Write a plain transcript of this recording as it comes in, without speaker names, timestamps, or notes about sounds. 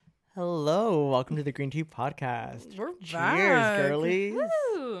Hello, welcome to the Green Tea Podcast. We're Cheers, back. girlies.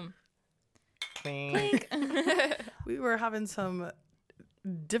 Woo! Clink. We were having some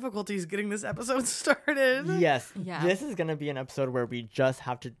difficulties getting this episode started. Yes, Yeah. this is going to be an episode where we just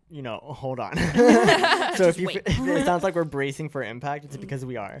have to, hold on. So if it sounds like we're bracing for impact, it's because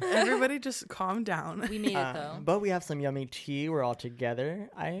we are. Everybody just calm down. We made it though. But we have some yummy tea. We're all together.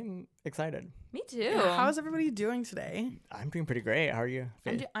 I'm excited. Me too. How's everybody doing today? I'm doing pretty great. How are you?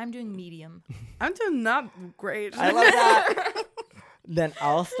 I'm doing medium. I'm doing not great. I love that. Then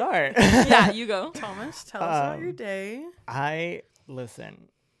I'll start. Yeah, you go. Thomas, tell us about your day. Listen.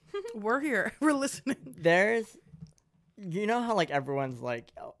 We're here. We're listening. There's, how like everyone's like,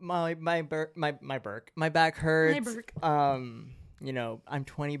 oh, my back hurts. My Burke. I'm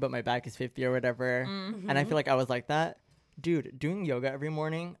 20, but my back is 50 or whatever. Mm-hmm. And I feel like I was like that. Dude, doing yoga every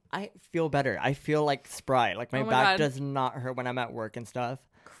morning, I feel better. I feel like spry. Like my back does not hurt when I'm at work and stuff.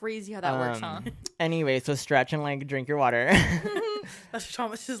 Crazy how that works, huh? Anyway, so stretch and like drink your water. That's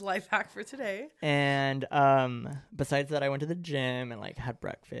Thomas's life hack for today. And besides that, I went to the gym and like had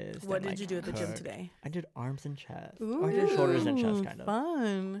breakfast. What and, did like, you do at the gym cooked. today? I did arms and chest. Or I did shoulders and chest, kind of.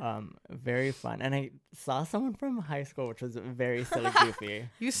 Fun. Very fun. And I saw someone from high school, which was very silly goofy.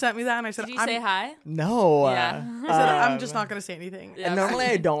 You sent me that and I said, Did you say hi? No. Yeah. I said, I'm just not going to say anything. Yeah. And normally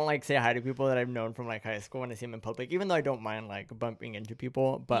I don't like say hi to people that I've known from like high school when I see them in public, even though I don't mind like bumping into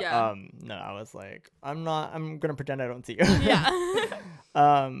people. But Yeah. no, I was like, I'm gonna pretend I don't see you. Yeah.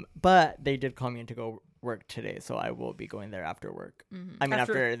 But they did call me in to go work today, so I will be going there after work. Mm-hmm. I mean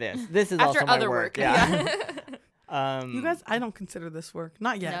after this. This is After also my other work. work. Yeah. You guys, I don't consider this work.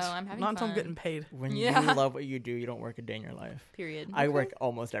 Not yet. No, I'm having Not until I'm fun. getting paid. When Yeah. you love what you do, you don't work a day in your life. Period. I work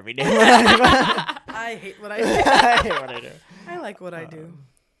almost every day. I hate what I do. I hate what I do. I like what I do.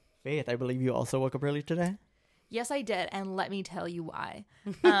 Faith, I believe you also woke up early today. Yes, I did, and let me tell you why.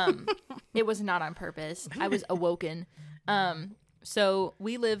 It was not on purpose. I was awoken. So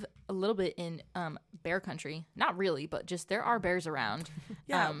we live a little bit in bear country. Not really, but just there are bears around.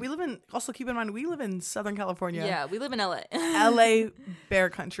 Yeah, we live in, also keep in mind, we live in Southern California. Yeah, we live in LA. LA bear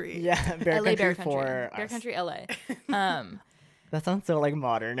country. Yeah, bear LA country bear country. for Bear us. country LA. That sounds so like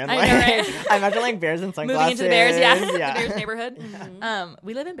modern and I like know, right? I imagine like bears and sunglasses. Moving into the bears, yeah. Yeah. The bears neighborhood.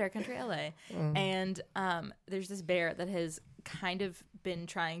 We live in bear country LA. And there's this bear that has kind of been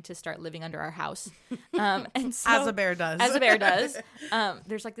trying to start living under our house. And so, As a bear does. As a bear does.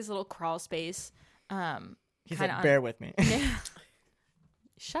 There's like this little crawl space. He's kinda like, bear with me.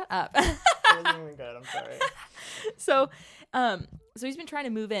 Shut up. It wasn't even good. I'm sorry. So he's been trying to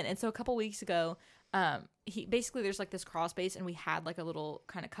move in, and so a couple weeks ago, he basically there's like this crawl space, and we had like a little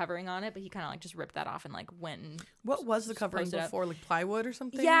kind of covering on it, but he kind of like just ripped that off and like went and What was the covering posted up. before? Like plywood or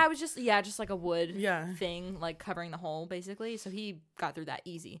something? Yeah, it was just like a wood Yeah. thing like covering the hole basically. So he got through that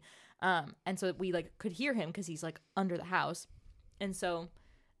easy. And so we like could hear him because he's like under the house, and so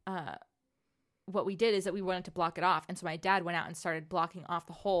what we did is that we wanted to block it off, and so my dad went out and started blocking off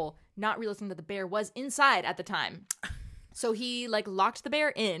the hole, not realizing that the bear was inside at the time. So he like locked the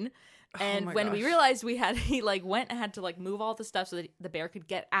bear in, and my when we gosh. realized he like went and had to like move all the stuff so that the bear could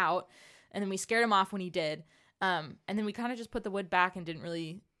get out, and then we scared him off when he did. And then we kind of just put the wood back and didn't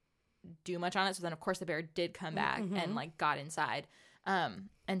really do much on it. So then of course the bear did come back and like got inside.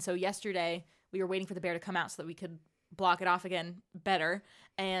 And so yesterday we were waiting for the bear to come out so that we could block it off again better,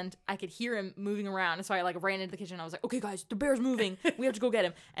 and I could hear him moving around, and so I like ran into the kitchen and I was like, okay guys, the bear's moving, we have to go get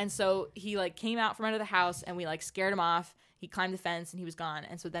him. And so he like came out from under the house, and we like scared him off. He climbed the fence and he was gone.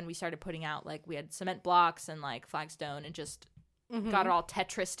 And so then we started putting out like we had cement blocks and like flagstone and just got it all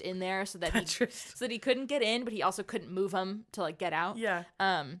Tetrised in there so that he couldn't get in, but he also couldn't move him to like get out. Yeah.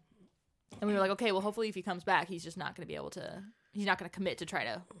 And we were like, okay, well hopefully if he comes back, he's just not going to be able to, he's not going to commit to try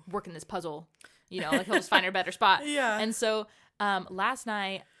to work in this puzzle, like he'll just find a better spot. Yeah. And so last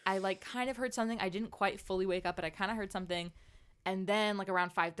night I like kind of heard something. I didn't quite fully wake up, but I kind of heard something. And then like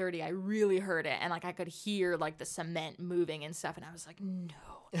around 5:30, I really heard it, and like I could hear like the cement moving and stuff, and I was like, no.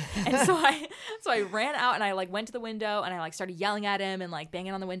 And so I ran out and I like went to the window and I like started yelling at him and like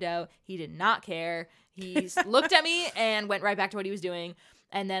banging on the window. He did not care. He looked at me and went right back to what he was doing.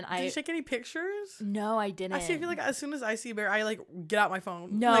 And then Did you take any pictures? No, I didn't. I feel like as soon as I see a bear, I like get out my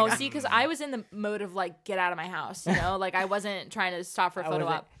phone. No, Like, see, because I was in the mode of like get out of my house, like I wasn't trying to stop for a I photo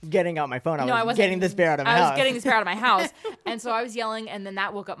wasn't op. getting out my phone. No, I I was wasn't- getting this bear out of my I house. was getting this bear out of my house, and so I was yelling, and then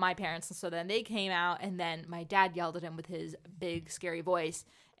that woke up my parents, and so then they came out, and then my dad yelled at him with his big scary voice,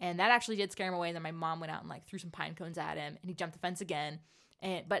 and that actually did scare him away. And then my mom went out and like threw some pine cones at him, and he jumped the fence again.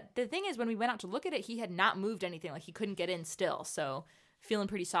 But the thing is, when we went out to look at it, he had not moved anything. Like he couldn't get in still, so feeling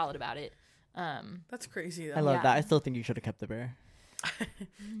pretty solid about it. That's crazy. Though. I love Yeah. that. I still think you should have kept the bear.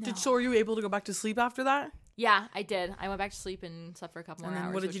 No. So were you able to go back to sleep after that? Yeah, I did. I went back to sleep and slept for a couple more hours. And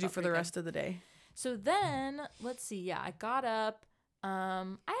then what did you do for the rest of the day? So then, let's see. Yeah, I got up. I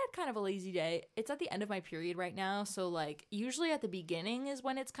had kind of a lazy day. It's at the end of my period right now, so like usually at the beginning is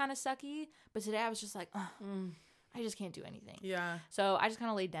when it's kind of sucky. But today I was just like, I just can't do anything. Yeah. So I just kind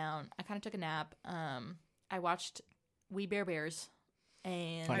of laid down. I kind of took a nap. I watched We Bare Bears.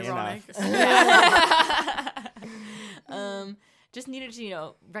 And Funny ironic. Just needed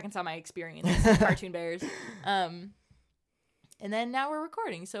to, reconcile my experience with cartoon bears. And then now we're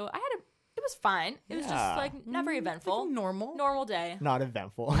recording. So it was fine. It was just like not very eventful. Like normal day. Not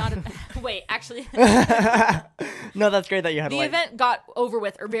eventful. Wait, actually. No, that's great that you had the event got over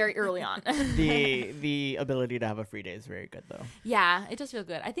with very early on. the ability to have a free day is very good though. Yeah, it does feel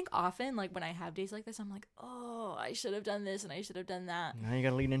good. I think often like when I have days like this, I'm like, oh, I should have done this and I should have done that. Now you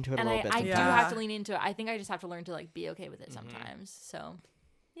gotta lean into it a little bit. I do have to lean into it. I think I just have to learn to like be okay with it sometimes. So,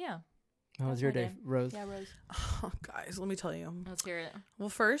 yeah. How was your day, Rose? Yeah, Rose. Oh, guys, let me tell you. Let's hear it. Well,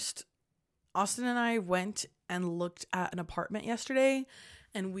 first, Austin and I went and looked at an apartment yesterday,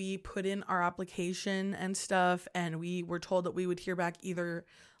 and we put in our application and stuff, and we were told that we would hear back either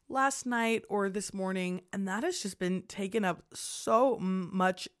last night or this morning, and that has just been taking up so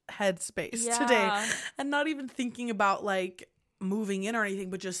much headspace today. And not even thinking about like moving in or anything,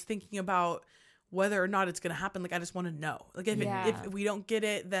 but just thinking about whether or not it's going to happen. Like, I just want to know. Like, if we don't get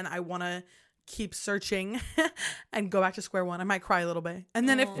it, then I want to keep searching and go back to square one. I might cry a little bit. And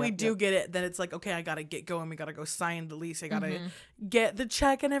then if we do get it, then it's like, okay, I got to get going. We got to go sign the lease. I got to get the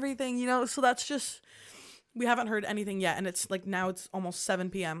check and everything, So that's just, we haven't heard anything yet. And it's like, now it's almost 7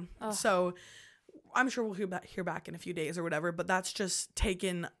 p.m. So I'm sure we'll hear back in a few days or whatever, but that's just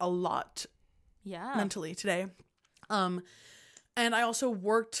taken a lot mentally today. And I also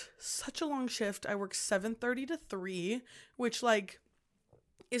worked such a long shift. I worked 7:30 to 3, which like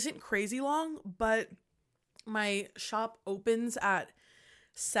isn't crazy long, but my shop opens at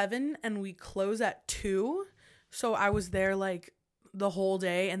 7 and we close at 2. So I was there like the whole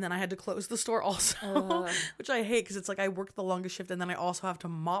day, and then I had to close the store also, which I hate because it's like I work the longest shift and then I also have to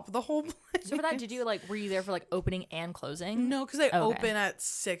mop the whole place. So for that, were you there for like opening and closing? No, because they open at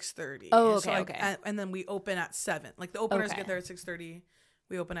 6:30. Oh, okay, so like, okay. And then we open at 7. Like the openers get there at 6:30.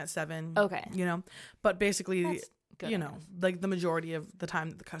 We open at 7. Okay. But basically, good, like the majority of the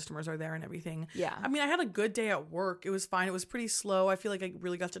time that the customers are there and everything. Yeah. I mean, I had a good day at work. It was fine. It was pretty slow. I feel like I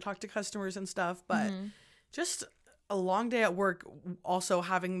really got to talk to customers and stuff, but just a long day at work, also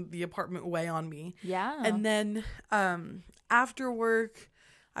having the apartment weigh on me. Yeah. And then after work,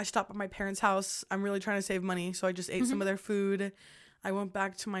 I stopped at my parents' house. I'm really trying to save money, so I just ate some of their food. I went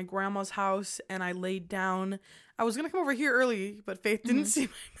back to my grandma's house and I laid down. I was going to come over here early, but Faith didn't see my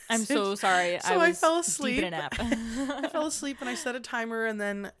message. I'm so sorry. So I fell asleep. Deep in a nap. I fell asleep and I set a timer, and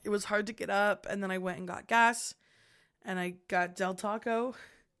then it was hard to get up, and then I went and got gas and I got Del Taco,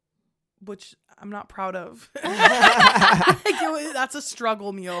 which I'm not proud of. That's a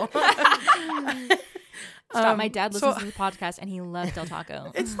struggle meal. Stop. My dad listens to the podcast and he loves Del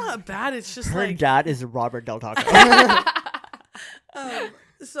Taco. It's not bad. It's just her like dad is Robert Del Taco.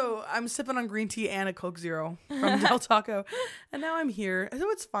 So I'm sipping on green tea and a Coke Zero from Del Taco, and now I'm here. So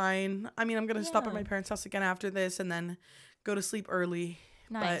it's fine. I mean, I'm gonna stop at my parents' house again after this, and then go to sleep early.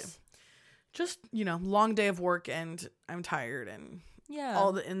 Nice. But just long day of work, and I'm tired, and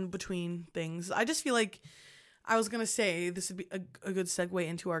all the in between things. I just feel like I was gonna say this would be a good segue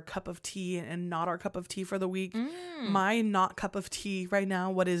into our cup of tea and not our cup of tea for the week. My not cup of tea right now,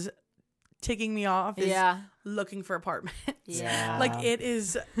 what is ticking me off is looking for apartments. Like, it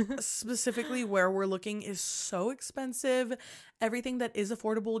is specifically where we're looking is so expensive. Everything that is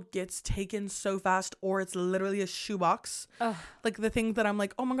affordable gets taken so fast, or it's literally a shoebox. Like the thing that I'm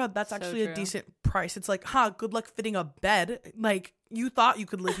like, oh my god, that's actually a decent price. It's like, good luck fitting a bed. Like, you thought you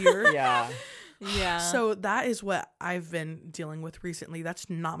could live here. Yeah. So that is what I've been dealing with recently. That's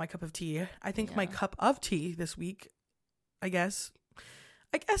not my cup of tea. I think my cup of tea this week, I guess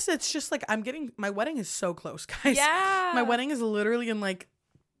it's just like my wedding is so close, guys. Yeah. My wedding is literally in like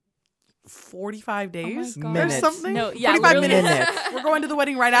 45 days or something. No, yeah, 45 minutes. We're going to the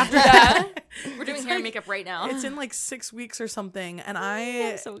wedding right after that. We're doing hair and makeup right now. It's in like 6 weeks or something. And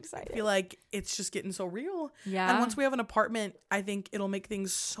I'm so excited. Feel like it's just getting so real. Yeah. And once we have an apartment, I think it'll make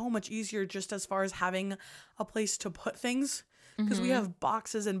things so much easier, just as far as having a place to put things. Because we have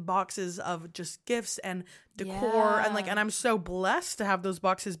boxes and boxes of just gifts and decor and I'm so blessed to have those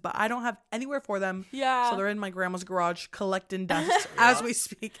boxes, but I don't have anywhere for them. Yeah. So they're in my grandma's garage collecting dust as we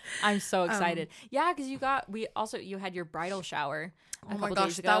speak. I'm so excited. Because you had your bridal shower a couple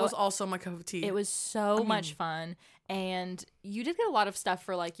days ago. That was also my cup of tea. It was so much fun. And you did get a lot of stuff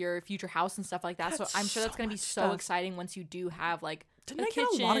for like your future house and stuff like that. So I'm sure that's going to be so exciting once you do have like a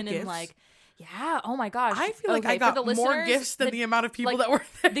kitchen and like, yeah. Oh my gosh. I feel like I got more gifts than the amount of people that were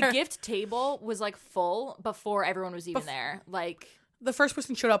there. The gift table was like full before everyone was even there. Like the first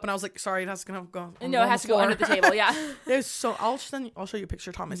person showed up and I was like, sorry, that's going to go. No, it has to go under the table. Yeah. There's so I'll show you a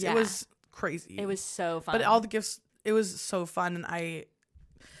picture, Thomas. Yeah. It was crazy. It was so fun. But all the gifts, it was so fun. And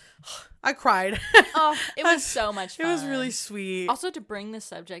I cried. Oh, it was so much fun. It was really sweet. Also, to bring the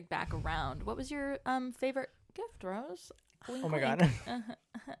subject back around, what was your favorite gift, Rose? Oh my God.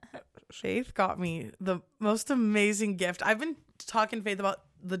 Faith got me the most amazing gift. I've been talking to Faith about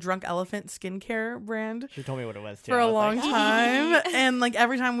the Drunk Elephant skincare brand. She told me what it was too. For a long time. And like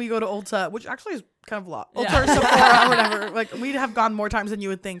every time we go to Ulta, which actually is kind of a lot. Ulta or Sephora or whatever. Like we have gone more times than you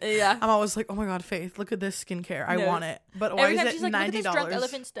would think. Yeah. I'm always like, oh my God, Faith, look at this skincare. I want it. But why is it like, $90? Look at this Drunk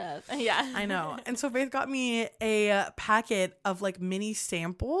Elephant stuff. Yeah. I know. And so Faith got me a packet of like mini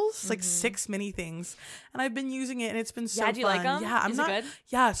samples, like 6 mini things. And I've been using it and it's been so fun. Do you like them? Yeah. Is it good?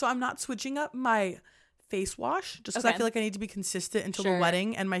 Yeah. So I'm not switching up my face wash just because I feel like I need to be consistent until the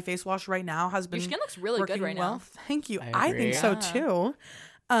wedding, and my face wash right now has been your skin looks really good right now. Thank you. I think so too.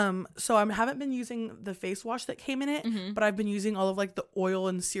 So I haven't been using the face wash that came in it, but I've been using all of like the oil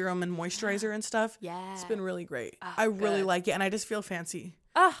and serum and moisturizer and stuff. Yeah, it's been really great. I really like it, and I just feel fancy.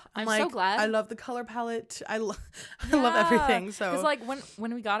 Oh, I'm like, so glad. I love the color palette. I love everything. So because like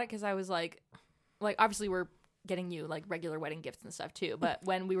when we got it, because I was like obviously we're getting you like regular wedding gifts and stuff too, but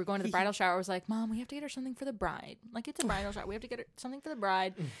when we were going to the bridal shower, I was like, Mom, we have to get her something for the bride. Like it's a bridal shower, we have to get her something for the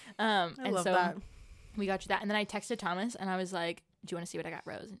bride. I love that. We got you that, and then I texted Thomas and I was like, do you want to see what I got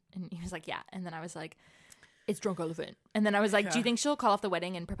Rose? And he was like, yeah. And then I was like, it's Drunk Elephant. And then I was like, do you think she'll call off the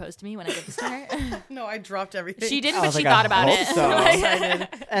wedding and propose to me when I give this to her? No, I dropped everything. She didn't, but she thought about it. So.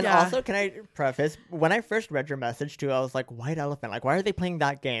 And also, can I preface, when I first read your message too, I was like, White Elephant, like why are they playing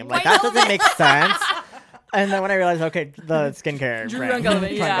that game? Like that doesn't make sense. And then when I realized, okay, the skincare brand. Drunk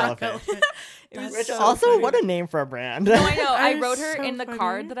Elephant, yeah. Which so also, funny. What a name for a brand. No, I know. I wrote her so in the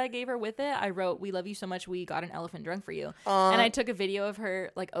card that I gave her with it. I wrote, "We love you so much. We got an elephant drunk for you." And I took a video of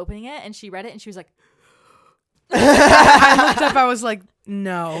her like opening it, and she read it, and she was like, I looked up. I was like,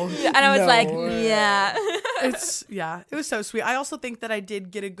 no. And I was like, yeah. It was so sweet. I also think that I did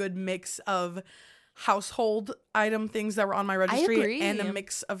get a good mix of household item things that were on my registry and a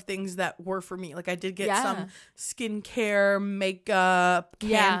mix of things that were for me. Like I did get some skincare, makeup,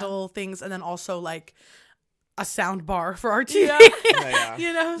 candle things, and then also like a sound bar for our TV.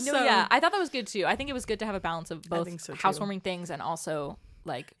 You know, I thought that was good too. I think it was good to have a balance of both housewarming things and also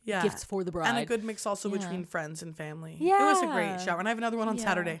like gifts for the bride, and a good mix also between friends and family. It was a great shower, and I have another one on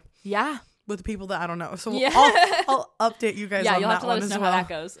Saturday. With people that I don't know, so I'll update you guys. You'll have to let us know how that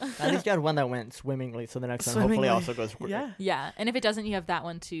goes. At least you had one that went swimmingly, so the next one hopefully also goes quicker. Yeah, and if it doesn't, you have that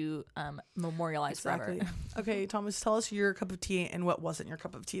one to memorialize forever. Okay, Thomas, tell us your cup of tea and what wasn't your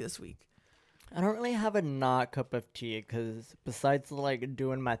cup of tea this week. I don't really have a not cup of tea because besides like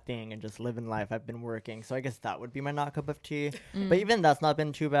doing my thing and just living life, I've been working. So I guess that would be my not cup of tea. But even that's not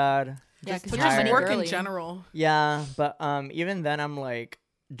been too bad. Yeah, because you're just work in general. Yeah, but even then I'm like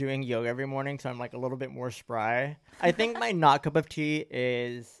doing yoga every morning, so I'm like a little bit more spry. I think my not cup of tea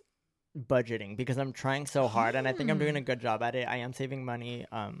is budgeting because I'm trying so hard and I think I'm doing a good job at it. I am saving money.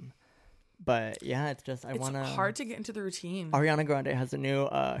 But yeah, it's just it's hard to get into the routine. Ariana Grande has a new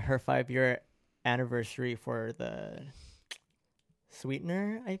her 5-year anniversary for the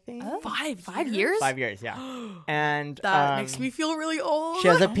Sweetener, I think. 5 years? 5 years, yeah. And that makes me feel really old. She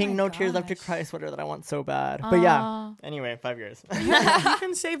has a pink No Tears Left to Cry sweater that I want so bad. But yeah, anyway, 5 years. You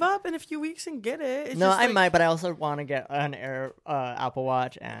can save up in a few weeks and get it. It's I might, but I also want to get an Apple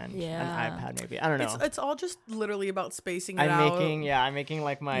Watch and an iPad maybe. I don't know. It's all just literally about spacing it out. I'm making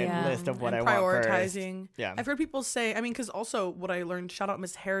like my list of what I want first. Prioritizing. Yeah. I've heard people say, because also what I learned, shout out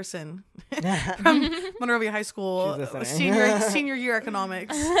Miss Harrison from Monrovia High School, senior year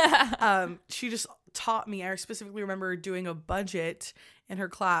economics. She just taught me. I specifically remember doing a budget in her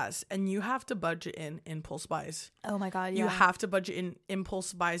class, and you have to budget in impulse buys. Oh my god, you have to budget in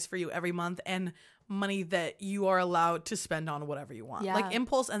impulse buys for you every month, and money that you are allowed to spend on whatever you want, like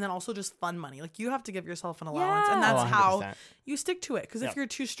impulse, and then also just fun money. Like you have to give yourself an allowance, and that's how you stick to it, because if you're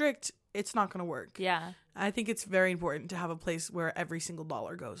too strict, it's not going to work. I think it's very important to have a place where every single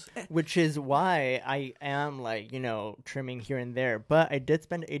dollar goes. Which is why I am like, trimming here and there. But I did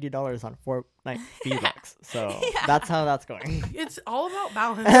spend $80 on Fortnite V-Bucks. So that's how that's going. It's all about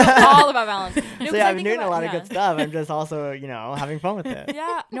balance. All about balance. No, so I've been doing a lot of good stuff. I'm just also, having fun with it.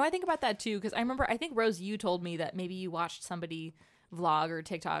 Yeah. No, I think about that too. Because I think, Rose, you told me that maybe you watched somebody vlog or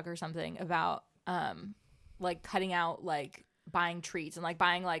TikTok or something about like cutting out like buying treats and like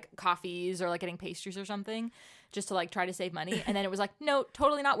buying like coffees or like getting pastries or something just to like try to save money. And then it was like, no,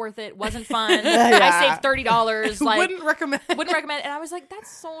 totally not worth it. Wasn't fun. I saved $30. Like Wouldn't recommend. And I was like,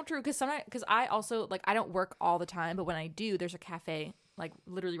 that's so true. Because I also like, I don't work all the time, but when I do, there's a cafe like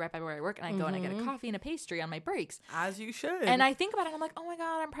literally right by where I work, and I go and I get a coffee and a pastry on my breaks. As you should. And I think about it, and I'm like, oh my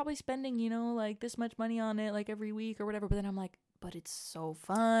God, I'm probably spending, like this much money on it like every week or whatever. But then I'm like, but it's so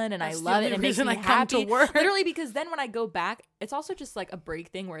fun and I love it and it makes me happy. Literally, because then when I go back, it's also just like a break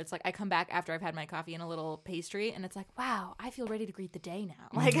thing where it's like I come back after I've had my coffee and a little pastry, and it's like, wow, I feel ready to greet the day now.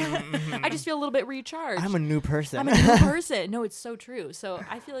 Like I just feel a little bit recharged. I'm a new person. No, it's so true. So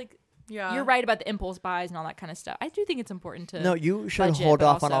I feel like yeah, you're right about the impulse buys and all that kind of stuff. I do think it's important to No, you should budget, hold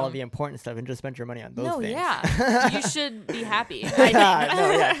off also on all of the important stuff and just spend your money on those things. Yeah. You should be happy.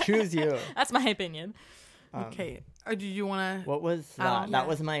 I think. Choose you. That's my opinion. Okay. Or did you want to? What was that? That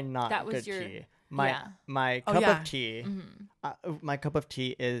was my That was good your- tea. My cup of tea. My cup of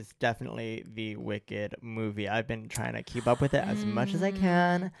tea is definitely the Wicked movie. I've been trying to keep up with it as much as I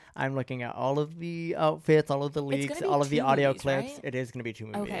can. I'm looking at all of the outfits, all of the leaks, all of the audio movies, clips. right? It is going to be 2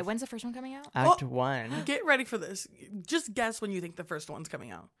 movies. Okay, when's the first one coming out? Act 1. Get ready for this. Just guess when you think the first one's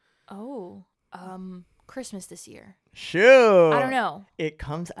coming out. Oh, Christmas this year. Shoot. I don't know. It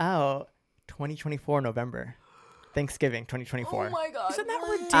comes out 2024 November. Thanksgiving 2024. Oh my God. Isn't that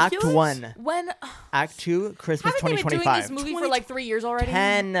ridiculous? Act 1. When Act 2, Christmas haven't they been 2025. doing this movie for like 3 years already?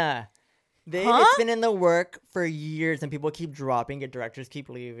 10. It's been in the work for years, and people keep dropping it. Directors keep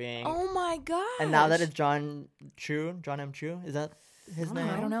leaving. Oh my God. And now that it's John M. Chu, is that his name?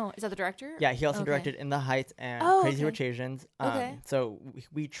 I don't know. Is that the director? Yeah, he also directed In the Heights and Crazy Rich Asians. So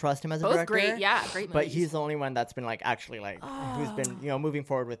we trust him as a Both director. great. Yeah, great movies. But he's the only one that's been like actually like who's been moving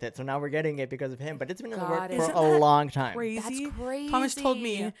forward with it. So now we're getting it because of him. But it's been in the work for a long time. Crazy. That's crazy. Thomas told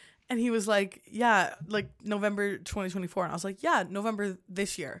me, and he was like, "Yeah, like November 2024," and I was like, "Yeah, November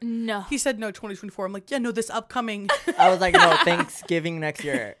this year." No. He said, "No, 2024." I'm like, "Yeah, no, this upcoming." I was like, "No, Thanksgiving next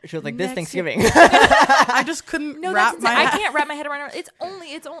year." She was like, "This Thanksgiving." I just couldn't wrap my. I can't wrap my head around it.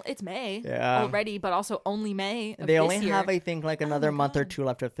 It's May Yeah. already, but also only May. They only this year. have, I think, like another month or 2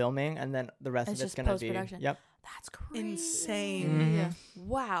 left of filming, and then the rest It's of it's just gonna be. post-production. Yep. That's crazy. Insane.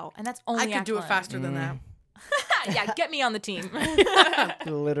 Wow, and that's only I could do it Act faster than that. Yeah, get me on the team.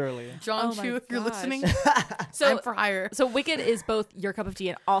 Literally. John Oh my Chu, if you're gosh. listening, So I'm for hire. So Wicked is both your cup of tea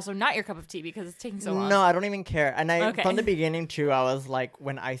and also not your cup of tea because it's taking so long. No, I don't even care. And Okay. from the beginning too, I was like,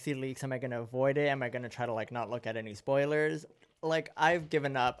 when I see leaks, am I gonna avoid it? Am I gonna try to like not look at any spoilers? Like I've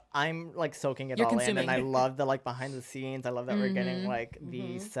given up. I'm like soaking it You're all consuming. in, and I love the like behind the scenes. I love that we're getting like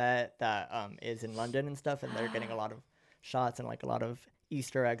the set that is in London and stuff, and they're getting a lot of shots and like a lot of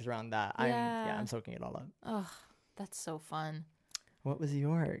Easter eggs around that. I'm soaking it all up. Oh, that's so fun. What was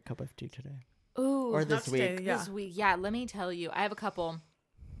your cup of tea today? Ooh, Or this week? today, yeah. This week, yeah. Let me tell you, I have a couple.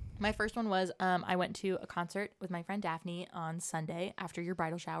 My first one was I went to a concert with my friend Daphne on Sunday after your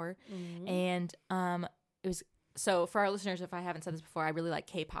bridal shower, and it was so for our listeners. If I haven't said this before, I really like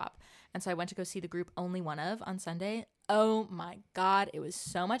K-pop, and so I went to go see the group Only One Of on Sunday. Oh my God, it was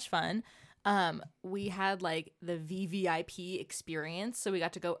so much fun. We had like the VVIP experience, so we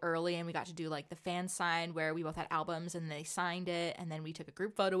got to go early and we got to do like the fan sign where we both had albums and they signed it, and then we took a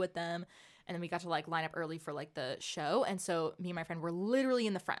group photo with them, and then we got to like line up early for like the show. And so me and my friend were literally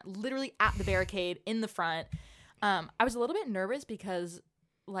in the front, literally at the barricade in the front. I was a little bit nervous because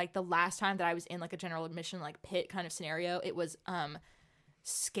like the last time that I was in like a general admission like pit kind of scenario, it was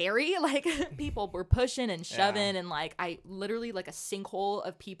scary. Like people were pushing and shoving, and like I literally like a sinkhole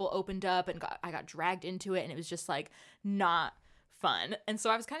of people opened up and I got dragged into it, and it was just like not fun. And so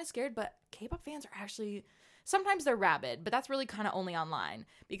I was kind of scared, but K-pop fans are actually sometimes they're rabid, but that's really kind of only online,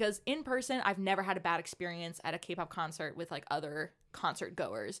 because in person I've never had a bad experience at a K-pop concert with like other concert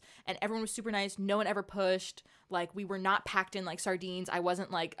goers, and everyone was super nice. No one ever pushed. Like we were not packed in like sardines. I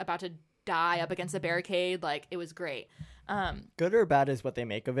wasn't like about to die up against the barricade. Like it was great. Good or bad is what they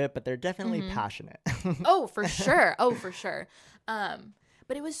make of it, but they're definitely passionate. Oh, for sure.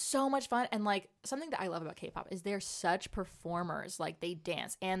 But it was so much fun. And like something that I love about K-pop is they're such performers. Like they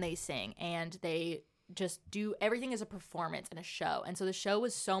dance and they sing and they just do everything as a performance and a show. And so the show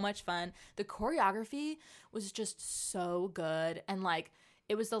was so much fun. The choreography was just so good. And like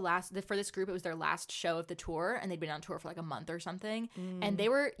it was for this group, it was their last show of the tour, and they'd been on tour for like a month or something. And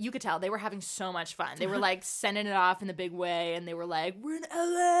you could tell they were having so much fun. They were like sending it off in the big way, and they were like, we're in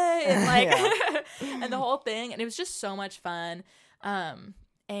LA, and like, and the whole thing. And it was just so much fun.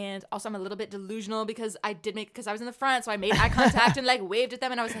 And also I'm a little bit delusional because I was in the front, so I made eye contact and like waved at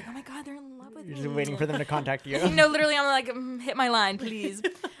them, and I was like, oh my God, they're in love with me. You're just waiting for them to contact you. No, literally I'm like, hit my line, please.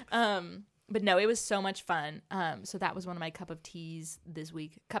 But no, it was so much fun. So that was one of my cups of teas this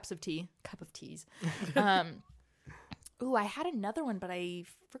week. Cup of teas. Ooh, I had another one, but I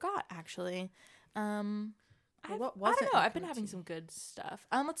forgot actually. I don't know. I've been having some good stuff.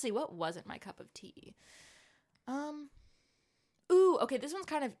 Let's see. What wasn't my cup of tea? Ooh, okay. This one's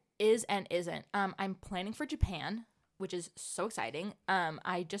kind of is and isn't. I'm planning for Japan, which is so exciting.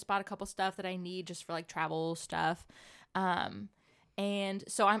 I just bought a couple stuff that I need just for like travel stuff. And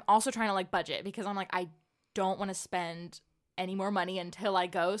so I'm also trying to like budget because I'm like, I don't want to spend any more money until I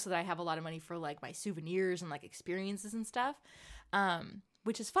go so that I have a lot of money for like my souvenirs and like experiences and stuff.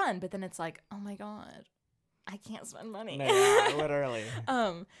 Which is fun, but then it's like, oh my God, I can't spend money. Yeah, literally.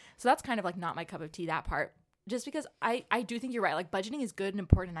 So that's kind of like not my cup of tea, that part. Just because I do think you're right. Like budgeting is good and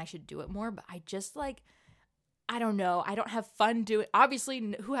important and I should do it more, but I just like, I don't know. I don't have fun doing,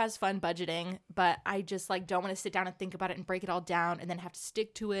 obviously who has fun budgeting, but I just like don't want to sit down and think about it and break it all down and then have to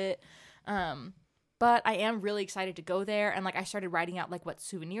stick to it. But I am really excited to go there. And like, I started writing out like what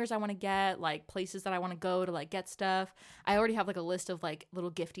souvenirs I want to get, like places that I want to go to like get stuff. I already have like a list of like little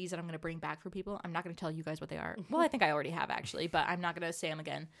gifties that I'm going to bring back for people. I'm not going to tell you guys what they are. Well, I think I already have actually, but I'm not going to say them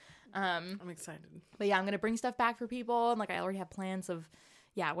again. I'm excited. But yeah, I'm going to bring stuff back for people. And like, I already have plans of,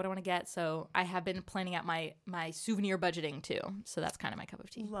 yeah, what I want to get. So I have been planning out my souvenir budgeting too. So that's kind of my cup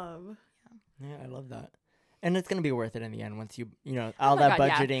of tea. Love. Yeah, I love that. And it's going to be worth it in the end once you know, all that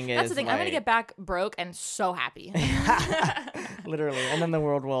budgeting is. That's the thing. Like, I'm going to get back broke and so happy. literally. And then the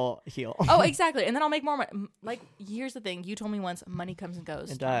world will heal. Oh, exactly. And then I'll make more money. Like, here's the thing. You told me once, money comes and goes.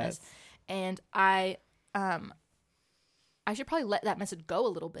 It Thomas. does. And I should probably let that message go a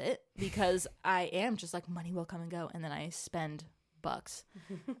little bit because I am just like, money will come and go. And then I spend bucks.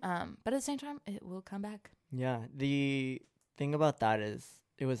 But at the same time, it will come back. Yeah. The thing about that is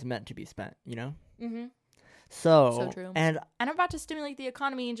it was meant to be spent, you know? Mm-hmm. So true. And I'm about to stimulate the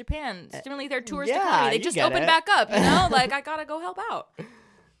economy in Japan, stimulate their tourist yeah, economy. They you just get opened it. back up, you know? Like, I gotta go help out.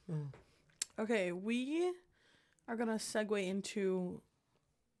 Okay, we are going to segue into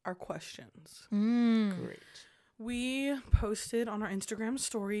our questions. great. We posted on our Instagram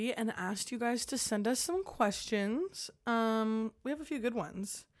story and asked you guys to send us some questions. We have a few good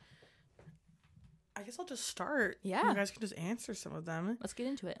ones. I guess I'll just start. Yeah. You guys can just answer some of them. Let's get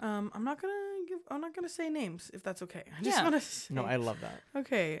into it. I'm not gonna say names if that's okay. I just Yeah. want to say. No, I love that.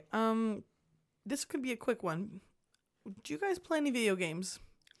 Okay. This could be a quick one. Do you guys play any video games?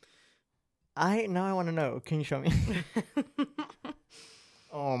 Now I want to know. Can you show me?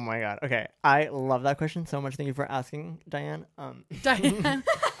 Oh my God. Okay. I love that question so much. Thank you for asking, Diane. Diane.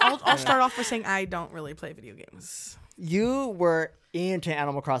 I'll start off by saying I don't really play video games. You were into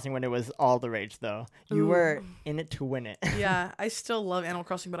Animal Crossing when it was all the rage, though. You were in it to win it. Yeah, I still love Animal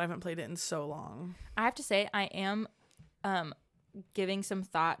Crossing, but I haven't played it in so long. I have to say, I am giving some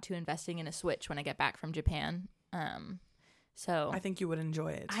thought to investing in a Switch when I get back from Japan. So I think you would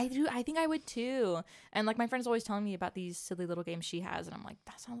enjoy it. I do. I think I would too. And like my friend's always telling me about these silly little games she has, and I'm like,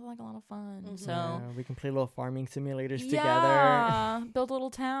 that sounds like a lot of fun. Mm-hmm. So Yeah, we can play little farming simulators yeah, together. build a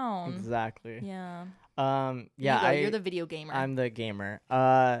little town. Exactly. Yeah. Yeah. You're the video gamer. I'm the gamer.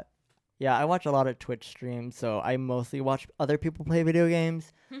 Yeah, I watch a lot of Twitch streams, so I mostly watch other people play video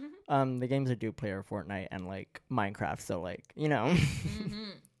games. The games I do play are Fortnite and like Minecraft, so like, you know.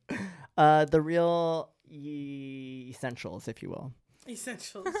 The real essentials, if you will.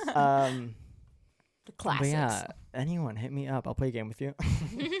 Essentials. The classics. But yeah, anyone hit me up. I'll play a game with you.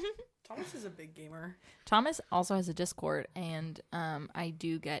 Thomas is a big gamer. Thomas also has a Discord, and I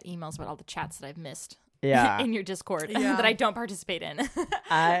do get emails about all the chats that I've missed. Yeah. In your Discord Yeah. that I don't participate in.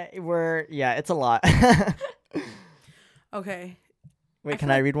 It's a lot. Okay. Wait,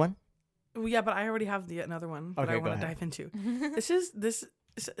 can I read one? Well, yeah, but I already have another one that Okay, I go want to ahead. dive into. This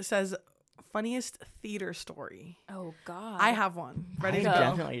says funniest theater story. Oh God. I have one ready I to go.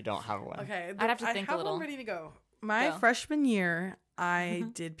 definitely don't have one. Okay, I'd have to think a I have little. one ready to go. My Go. freshman year, I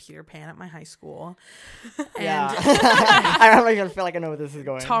did Peter Pan at my high school, Yeah. and I don't even feel like I know where this is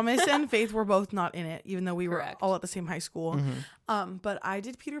going. Thomas and Faith were both not in it, even though we Correct. were all at the same high school. Mhm. But I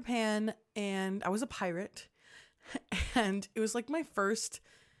did Peter Pan, and I was a pirate, and it was like my first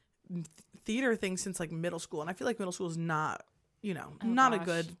theater thing since like middle school, and I feel like middle school is not, not a gosh.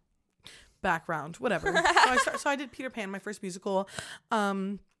 good background, whatever. So I did Peter Pan, my first musical.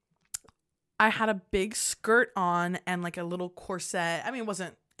 I had a big skirt on and like a little corset. I mean, it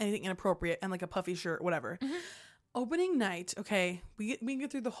wasn't anything inappropriate, and like a puffy shirt, whatever. Opening night, okay, we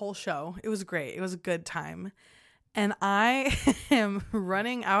get through the whole show. It was great. It was a good time. And I am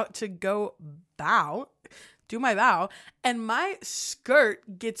running out to go do my bow, and my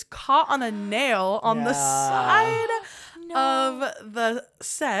skirt gets caught on a nail on the side of the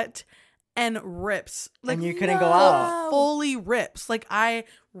set, and rips. Like, And you couldn't go out. Fully rips. Like, I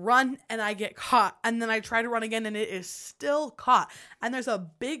run and I get caught, and then I try to run again and it is still caught. And there's a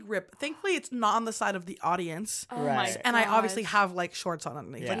big rip. Thankfully, it's not on the side of the audience. Oh Right. my And I obviously gosh. have like shorts on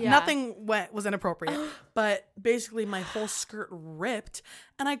underneath. Yeah. Like, Yeah. nothing was inappropriate. But basically, my whole skirt ripped,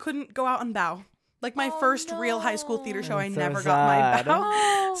 and I couldn't go out and bow. Like, my first real high school theater show, I That's so never got my sad. bow.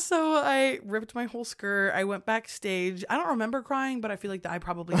 Oh. So I ripped my whole skirt. I went backstage. I don't remember crying, but I feel like that I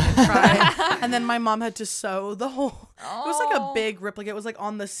probably did cry. And then my mom had to sew the whole. It was like a Oh. big rip. Like, it was like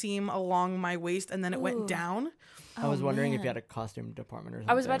on the seam along my waist, and then it Ooh. went down. I was wondering if you man. had a costume department or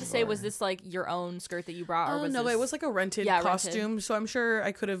something. I was about to say, or- was this like your own skirt that you brought, or Oh was no, this... it was like a rented Yeah, rented. costume. So I'm sure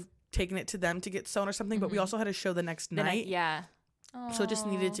I could have taken it to them to get sewn or something. But we also had a show the next the night. yeah. So it just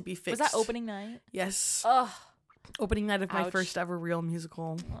needed to be Was fixed. that opening night? Yes. Ugh. Opening night of my Ouch. first ever real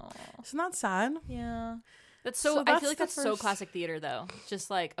musical. Oh. Isn't that sad? Yeah. That's So so, I that's feel like the that's so first- classic theater though. Just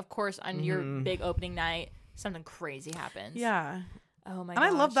like, of course, on your big opening night, something crazy happens. Yeah. Oh my And I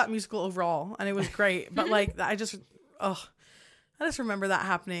love gosh. that musical overall, and it was great. But like, I just remember that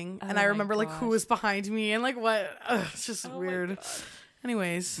happening, and Oh I my remember like who gosh. was behind me, and like what. It's just Oh my weird. gosh.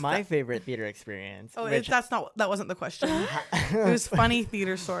 Anyways, My favorite theater experience. oh, which that wasn't the question. It was funny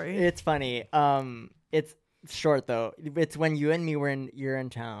theater story. It's funny. It's short though. It's when you and me were in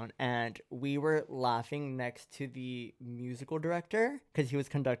Urinetown, and we were laughing next to the musical director because he was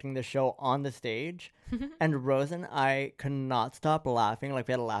conducting the show on the stage, and Rose and I could not stop laughing. Like,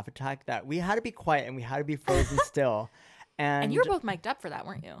 we had a laugh attack that we had to be quiet and we had to be frozen still. And you were both mic'd up for that,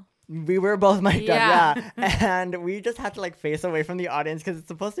 weren't you? We were both mic'd Yeah. up, yeah. And we just had to like face away from the audience because it's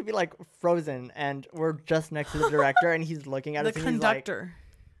supposed to be like frozen, and we're just next to the director, and he's looking at The us. And he's like, conductor.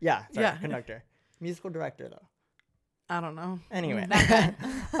 yeah, sorry, Yeah. conductor, musical director though. I don't know. Anyway, That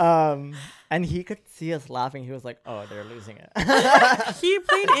and he could see us laughing. He was like, "Oh, they're losing it." He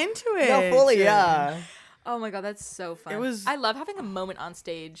played into it. No, fully, yeah. Oh my god, that's so fun. It was- I love having a moment on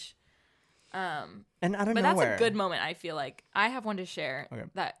stage. And I don't But know that's a good moment, I feel like. I have one to share Okay.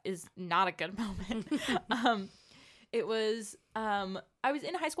 that is not a good moment. It was I was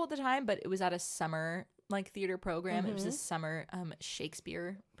in high school at the time, but it was at a summer like theater program. It was this summer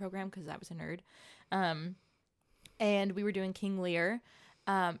Shakespeare program because I was a nerd. And we were doing King Lear.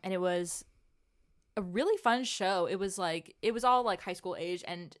 And it was a really fun show. It was all like high school age,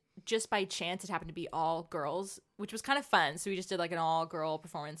 and just by chance it happened to be all girls, which was kind of fun. So we just did like an all girl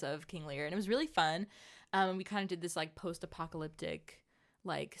performance of King Lear, and it was really fun. We kind of did this like post-apocalyptic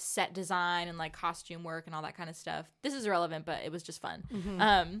like set design and like costume work and all that kind of stuff. This is irrelevant, but it was just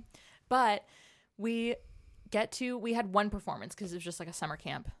fun. But we had one performance because it was just like a summer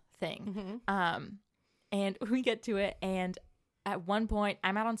camp thing. And we get to it, and at one point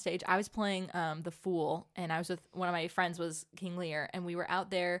I'm out on stage. I was playing the Fool, and I was with one of my friends was King Lear, and we were out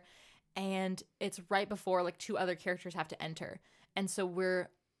there, and it's right before like two other characters have to enter. And so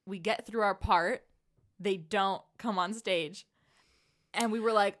we get through our part, they don't come on stage. And we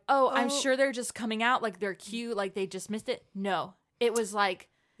were like, oh, I'm sure they're just coming out, like they're cute, like they just missed it. No. It was like,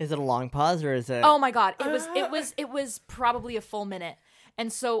 Is it a long pause or is it? oh my god, it was probably a full minute.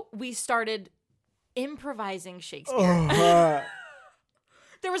 And so we started improvising Shakespeare.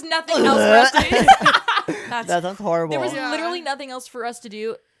 There was nothing else for us to do. That sounds horrible. There was Yeah. literally nothing else for us to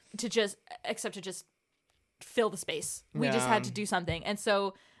do except to just fill the space. We just had to do something. And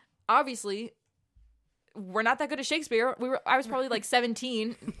so obviously we're not that good at Shakespeare. I was probably like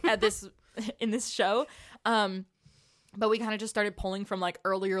 17 in this show. But we kind of just started pulling from like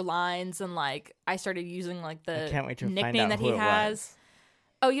earlier lines, and like I started using like I the can't wait to find nickname out that who he it has. was.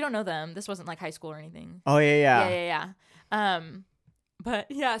 Oh, you don't know them. This wasn't like high school or anything. Oh yeah. Yeah.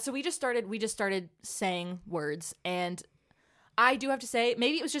 But yeah, so we just started saying words, and I do have to say,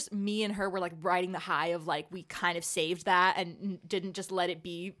 maybe it was just me and her were like riding the high of like we kind of saved that and didn't just let it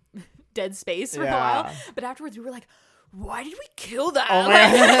be dead space for a while. But afterwards we were like, why did we kill that?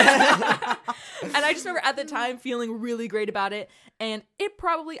 And I just remember at the time feeling really great about it, and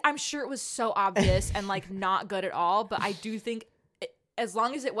I'm sure it was so obvious and like not good at all, but I do think as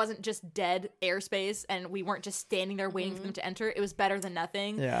long as it wasn't just dead airspace and we weren't just standing there waiting for them to enter, it was better than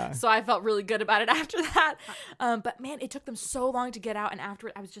nothing. Yeah. So I felt really good about it after that. But man, it took them so long to get out, and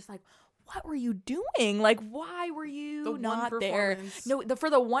afterward I was just like, what were you doing? Like, why were you The one not there? performance. No, for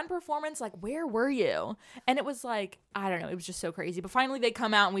the one performance, like, where were you? And it was like, I don't know, it was just so crazy. But finally they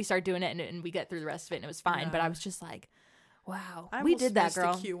come out and we start doing it, and we get through the rest of it, and it was fine. But I was just like, wow, I we almost did that, missed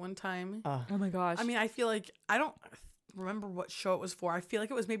girl. a cue one time. Oh my gosh. I mean, I feel like I don't remember what show it was for. I feel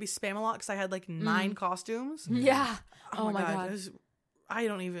like it was maybe Spamalot because I had like 9 costumes. yeah. Oh my god. It was, I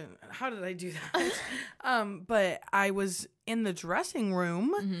don't even. How did I do that? But I was in the dressing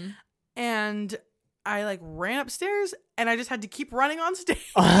room, and I like ran upstairs and I just had to keep running on stage.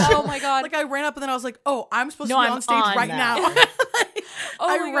 Oh my God. Like I ran up and then I was like, oh, I'm supposed No, to be I'm on stage on right now. now. Oh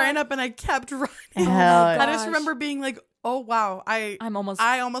I my ran God. up and I kept running. Hell I just gosh. remember being like, oh wow, I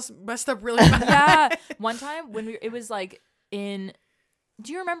almost messed up really bad. Yeah. One time when it was like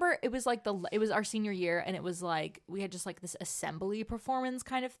do you remember it was like it was our senior year and it was like we had just like this assembly performance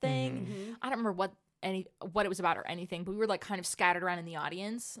kind of thing. Mm-hmm. I don't remember what it was about or anything, but we were like kind of scattered around in the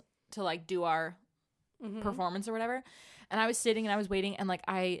audience to like do our performance or whatever. And I was sitting and I was waiting and like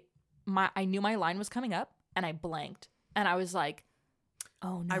I knew my line was coming up and I blanked and I was like,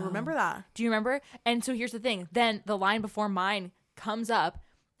 oh no. I remember that. Do you remember? And so here's the thing. Then the line before mine comes up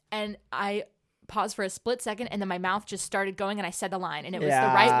and I paused for a split second and then my mouth just started going and I said the line and it was the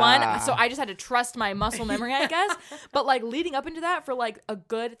right one. So I just had to trust my muscle memory, I guess. But like leading up into that for like a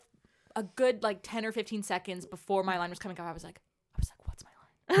good like 10 or 15 seconds before my line was coming up, I was like, what's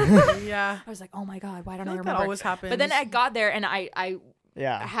my line? Yeah. I was like, oh my God, why don't I Like remember? that always happens. But then I got there and I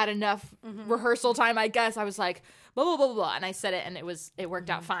had enough rehearsal time, I guess. I was like, blah, blah, blah, blah, blah. And I said it and it worked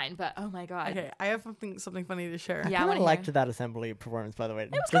out fine. But oh my God. Okay, I have something funny to share. Yeah, I I wanna liked hear. that assembly performance, by the way.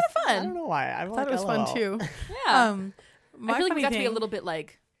 It was kinda fun. I don't know why. I thought it was fun too. Yeah. My I feel like we funny got to be a thing- little bit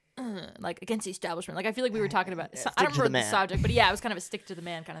like against the establishment. Like I feel like we were talking about. Stick I don't to the remember the man. subject, but yeah, it was kind of a stick to the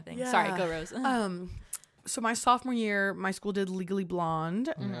man kind of thing. Sorry, Yeah. go Rose. So my sophomore year, my school did Legally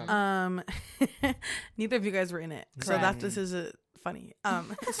Blonde. Neither of you guys were in it, so Correct. this is funny.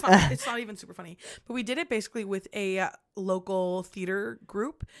 It's not even super funny, but we did it basically with a local theater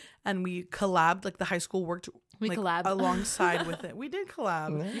group, and we collabed. Like the high school worked collabed. alongside with it. We did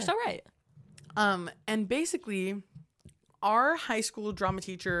collab. You're so right. And basically, our high school drama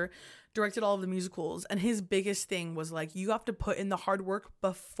teacher directed all of the musicals, and his biggest thing was like, you have to put in the hard work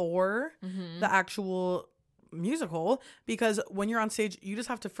before the actual musical, because when you're on stage, you just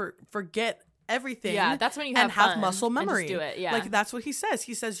have to forget everything. Yeah, that's when you and have fun muscle and just memory. do it. Yeah, like that's what he says.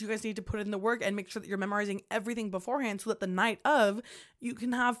 He says you guys need to put in the work and make sure that you're memorizing everything beforehand, so that the night of you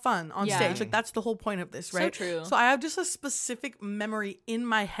can have fun on Yeah. stage. Like that's the whole point of this, right? So true. So I have just a specific memory in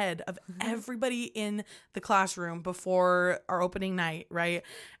my head of everybody in the classroom before our opening night, right?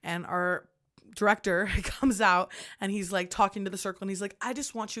 And our director comes out and he's like talking to the circle and he's like, I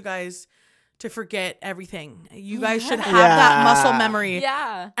just want you guys to forget everything. You guys should have that muscle memory.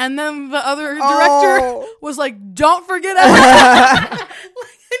 Yeah. And then the other director was like, don't forget everything. Like,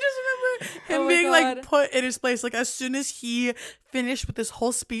 I just remember him Oh my being God. like put in his place. Like as soon as he finished with this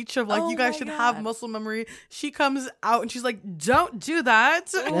whole speech of like, Oh you guys my should God. have muscle memory, she comes out and she's like, don't do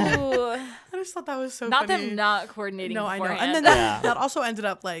that. Ooh. I just thought that was so Not funny. them not coordinating. No, I know. beforehand. And then that also ended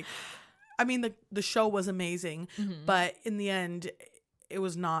up like, I mean, the show was amazing, Mm-hmm. but in the end, it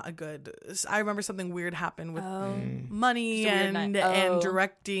was not a good. I remember something weird happened with money Just a weird and night. and Oh.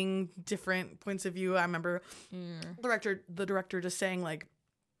 directing different points of view. I remember the director just saying like,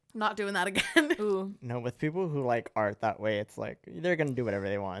 not doing that again. Ooh. No, with people who like art that way, it's like they're gonna do whatever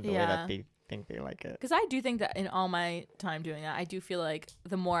they want the way Yeah. that they think they like it. Because I do think that in all my time doing that, I do feel like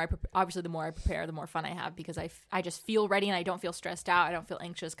the more I obviously the more I prepare, the more fun I have, because I just feel ready and I don't feel stressed out. I don't feel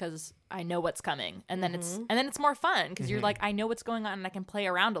anxious because I know what's coming, and then it's more fun because you're like, I know what's going on and I can play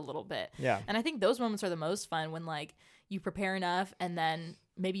around a little bit. Yeah. And I think those moments are the most fun when like you prepare enough and then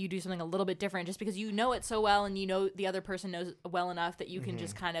maybe you do something a little bit different just because you know it so well and you know the other person knows well enough that you can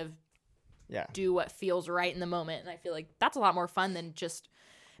just kind of Yeah. do what feels right in the moment. And I feel like that's a lot more fun than just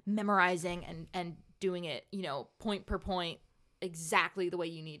memorizing and doing it, you know, point per point exactly the way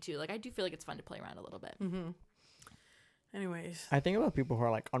you need to. Like I do feel like it's fun to play around a little bit. Anyways, I think about people who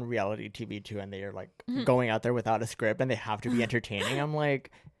are like on reality TV too, and they are like going out there without a script and they have to be entertaining. I'm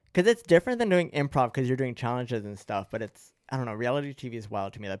like, because it's different than doing improv because you're doing challenges and stuff, but it's, I don't know, reality TV is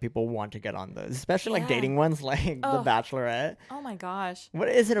wild to me that people want to get on those, especially like Yeah. dating ones like The Bachelorette. Oh my gosh. What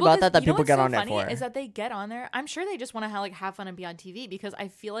is it Well, about 'cause that you know people what's get so on it funny for? is that they get on there. I'm sure they just want to have fun and be on TV, because I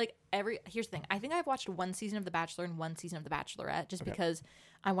feel like here's the thing. I think I've watched one season of The Bachelor and one season of The Bachelorette just because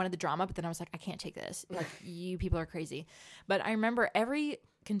I wanted the drama, but then I was like, I can't take this. Like, you people are crazy. But I remember every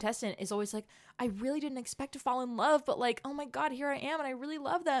contestant is always like, I really didn't expect to fall in love, but like, oh my God, here I am and I really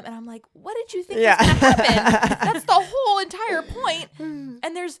love them. And I'm like, what did you think was gonna happen? That's the whole entire point.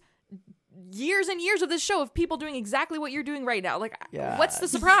 And there's years and years of this show of people doing exactly what you're doing right now. Like, Yeah. what's the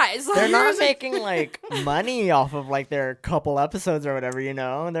surprise? They're not making like money off of like their couple episodes or whatever, you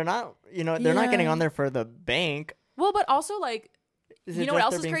know? They're not, you know, they're not getting on there for the bank. Well, but also like, Is you it know what just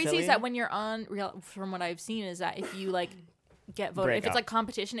else they're is being crazy silly? is that when you're on real, from what I've seen, is that if you like get voted. Break If it's up. like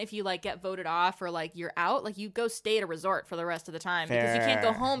competition, if you like get voted off or like you're out, like you go stay at a resort for the rest of the time because you can't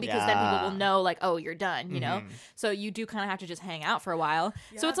go Fair. home because then people will Yeah. know like, oh, you're done, you know? Mhm. So you do kind of have to just hang out for a while.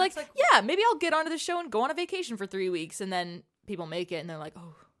 So Yeah, it's like, that's like- yeah, maybe I'll get onto the show and go on a vacation for 3 weeks, and then people make it and they're like,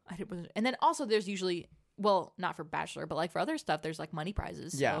 oh, I didn't. And then also there's usually, well, not for Bachelor, but like for other stuff, there's like money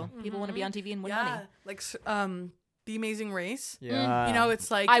prizes. Yeah. So people want to be on TV and win Yeah, money. like The Amazing Race. Yeah. You know,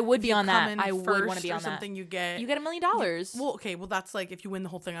 it's like I would if be you on come that. in I would wanna first be or on that. something. You get You get $1 million. Well, okay, well that's like if you win the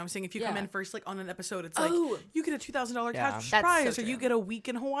whole thing. I'm saying if you come Yeah. in first, like on an episode, it's like Oh. you get a $2,000 Yeah. cash That's prize, so or you true. get a week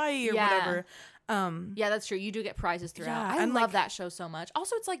in Hawaii or Yeah. whatever. Yeah, that's true. You do get prizes throughout. Yeah, I and, love like- that show so much.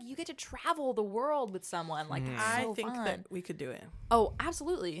 Also, it's like you get to travel the world with someone. Like, it's I so think fun. that we could do it. Oh,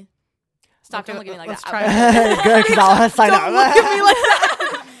 absolutely. Stop! Okay, Don't look at me like let's that. try it. Good, because I'll sign Don't up. look at me like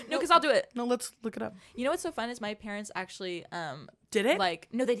that. No, because I'll do it. No, let's look it up. You know what's so fun is my parents actually, Did it? like,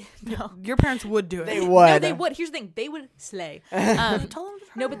 no, they no. Your parents would do it. They No, would. they would. Here's the thing: they would slay. Tell them to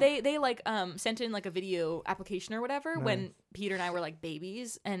No, try but they like sent in like a video application or whatever when Peter and I were like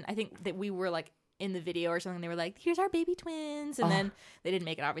babies, and I think that we were like in the video or something. They were like, "Here's our baby twins," and then they didn't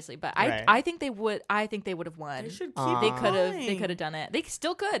make it, obviously. But Right. I think they would. I think they would have won. They should keep Aw. They it could have. going. They could have done it. They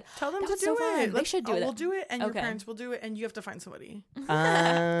still could. Tell them That to was do so fun. it. They should do it. We'll do it, and your Okay. parents will do it, and you have to find somebody.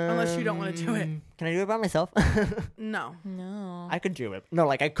 Unless you don't wanna do it. Can I do it by myself? No, No. I could do it. No,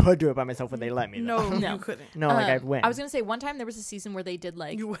 like I could do it by myself when they let me. though. no, No. you couldn't. No, like I'd win. I was gonna say one time there was a season where they did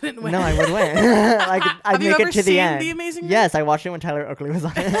like You wouldn't win. No, I would win. like I'd Have you make ever it to seen the end. The Amazing Race? Yes, I watched it when Tyler Oakley was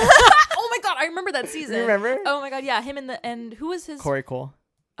on it. oh my god, I remember that season. You remember? Oh my god, yeah, him and who was his? Corey Cole.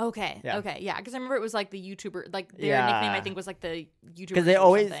 Okay, Yeah. okay, yeah, because I remember it was like the YouTuber, like their Yeah. nickname I think was like the YouTuber. Because they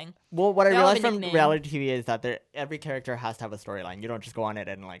always. Something. Well, what I They all have realized a from nickname. reality TV is that every character has to have a storyline. You don't just go on it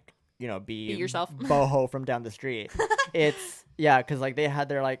and like be Be yourself. boho from down the street. It's because like they had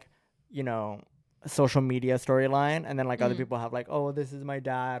their like social media storyline, and then like other people have like, oh, this is my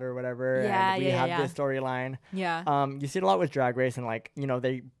dad or whatever. Yeah, and we yeah, have yeah. this storyline. Yeah. You see it a lot with Drag Race, and like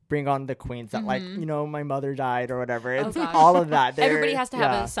they bring on the queens that like my mother died or whatever. It's gosh. all of that. Everybody has to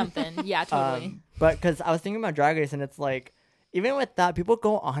have yeah. a something. Yeah, totally. But because I was thinking about Drag Race, and it's like, even with that, people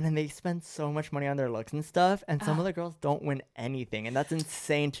go on and they spend so much money on their looks and stuff, and some of the girls don't win anything, and that's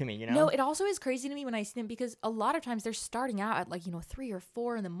insane to me. No, it also is crazy to me when I see them because a lot of times they're starting out at like 3 or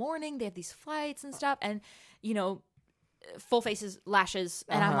 4 in the morning. They have these flights and stuff, and full faces, lashes,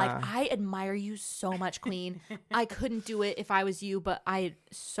 and I'm like, I admire you so much, Queen. I couldn't do it if I was you, but I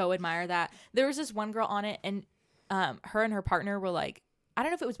so admire that. There was this one girl on it, and her and her partner were like, I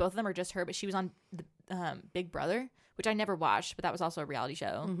don't know if it was both of them or just her, but she was on the Big Brother, which I never watched, but that was also a reality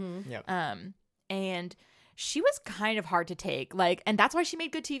show. Yep. And she was kind of hard to take, like, and that's why she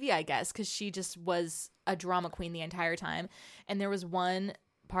made good TV, I guess, because she just was a drama queen the entire time. And there was one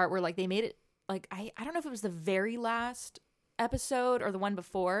part where like they made it like I don't know if it was the very last episode or the one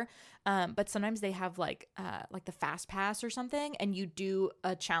before, but sometimes they have like the fast pass or something, and you do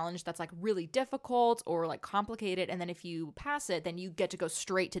a challenge that's like really difficult or like complicated, and then if you pass it, then you get to go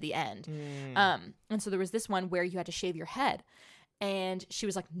straight to the end. And so there was this one where you had to shave your head, and she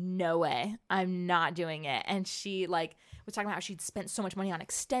was like, no way, I'm not doing it. And she like was talking about how she'd spent so much money on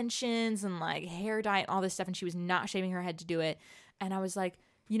extensions and like hair dye and all this stuff, and she was not shaving her head to do it. And I was like,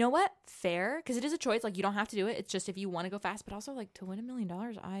 you know what? Fair, because it is a choice. Like, you don't have to do it. It's just if you want to go fast. But also, like, to win $1 million,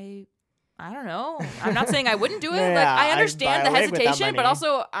 I don't know. I'm not saying I wouldn't do it. Yeah, like, I I'd understand buy the a wig with that hesitation, but money.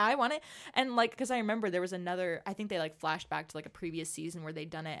 also I want it. And like, because I remember there was another. I think they like flashed back to like a previous season where they'd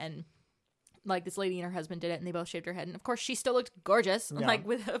done it, and like this lady and her husband did it, and they both shaved her head, and of course she still looked gorgeous, like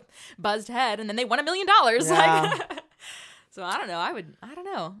with a buzzed head, and then they won $1 million. Yeah. Like, so I don't know. I don't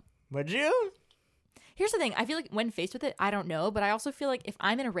know. Would you? Here's the thing. I feel like when faced with it, I don't know. But I also feel like if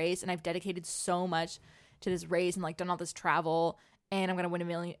I'm in a race and I've dedicated so much to this race and like done all this travel and I'm going to win $1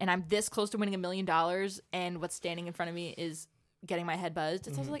 million and I'm this close to winning $1 million and what's standing in front of me is getting my head buzzed.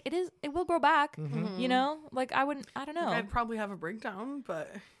 It's also like it will grow back, like I don't know. Like, I'd probably have a breakdown,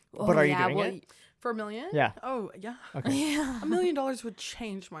 but But are you doing it? for $1 million? Yeah. Oh, yeah. Okay. Yeah. $1 million would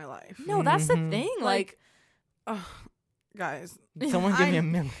change my life. No, that's the thing. Like, Guys, Someone give me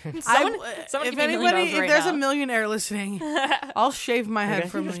 $1 million. someone if give me $1 million anybody, if right there's now. a millionaire listening, I'll shave my I head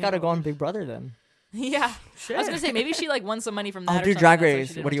guess for you $1 just million. gotta go on Big Brother then. Yeah. Shit. I was gonna say maybe she like won some money from that. I'll or do something. Drag That's why she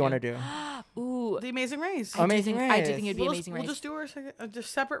Race. did What do you one want to too. do? Ooh, The Amazing Race. Amazing I do Race. think it'd be We'll Amazing we'll Race. just do our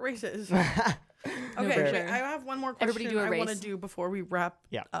just separate races. for Okay, sure. wait, I have one more question Everybody do a I want to race. do before we wrap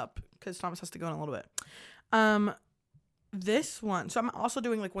Yeah. up, because Thomas has to go in a little bit. This one, so I'm also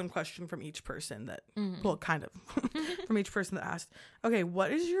doing like one question from each person that, well, kind of from each person that asked. Okay,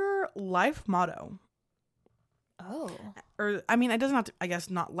 what is your life motto? Oh. Or I mean, it doesn't have to. I guess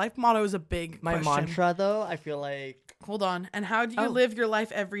not. Life motto is a big My question. mantra, though, I feel like Hold on. And how do you live your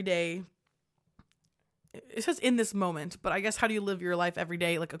life every day? It says in this moment, but I guess how do you live your life every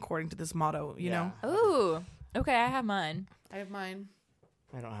day, like according to this motto, you know? Ooh. Okay, I have mine. I have mine.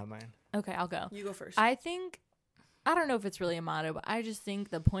 I don't have mine. Okay, I'll go. You go first. I don't know if it's really a motto, but I just think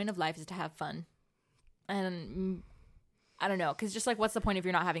the point of life is to have fun. And I don't know, because just like, what's the point if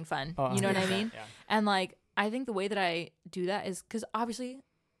you're not having fun? Oh, you know what I mean? Yeah. And like, I think the way that I do that is because obviously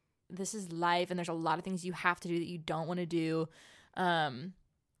this is life and there's a lot of things you have to do that you don't want to do.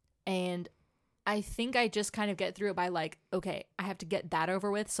 And I think I just kind of get through it by like, okay, I have to get that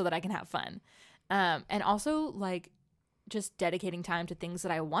over with so that I can have fun. And also like just dedicating time to things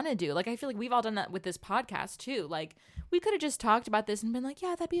that I want to do. Like, I feel like we've all done that with this podcast too. Like, we could have just talked about this and been like, yeah,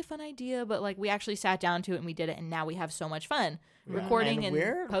 that'd be a fun idea. But like, we actually sat down to it and we did it. And now we have so much fun recording and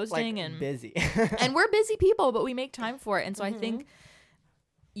we're, posting like, and busy. and we're busy people, but we make time for it. And so I think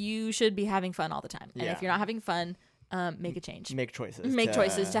you should be having fun all the time. And if you're not having fun, make a change. Make choices. Make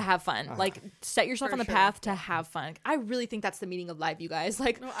choices to have fun. Like, set yourself For on the sure. path to have fun. I really think that's the meaning of life, you guys.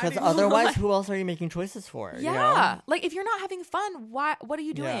 Like, Because otherwise, who else are you making choices for? yeah. You know? Like, if you're not having fun, what are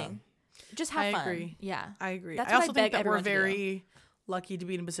you doing? Just have I fun. agree. Yeah. I agree. That's I what also I think beg that we're everyone to do. very lucky to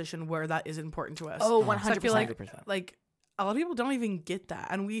be in a position where that is important to us. Oh, So I feel 100%. like a lot of people don't even get that.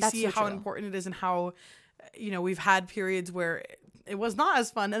 And we That's see so how true. important it is and how, we've had periods where it was not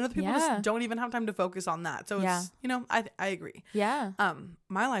as fun and other people just don't even have time to focus on that. So it's, I agree. Yeah.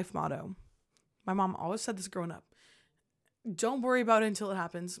 My life motto, my mom always said this growing up: don't worry about it until it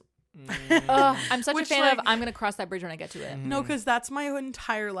happens. I'm such a Which, fan like- of I'm going to cross that bridge when I get to it. No, because that's my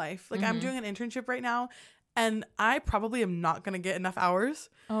entire life. Like, I'm doing an internship right now, and I probably am not going to get enough hours.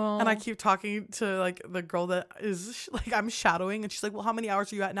 Oh. And I keep talking to, like, the girl that is, like, I'm shadowing, and she's like, well, how many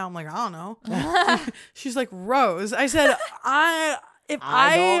hours are you at now? I'm like, I don't know. She's like, Rose. I said, if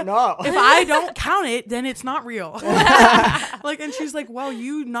I don't know. if I don't count it, then it's not real. Like, and she's like, well,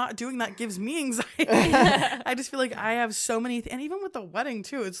 you not doing that gives me anxiety. I just feel like I have so many, and even with the wedding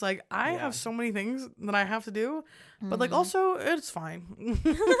too, it's like, I have so many things that I have to do, but like, also it's fine.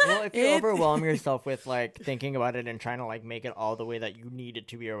 Well, if you overwhelm yourself with like thinking about it and trying to like make it all the way that you need it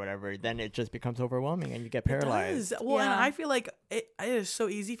to be or whatever, then it just becomes overwhelming and you get paralyzed. Well, and Yeah. I feel like it is so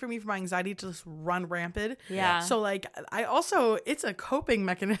easy for me for my anxiety to just run rampant. Yeah. So like, it's a coping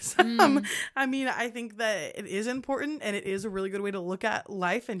mechanism. I mean, I think that it is important and it is a really good way to look at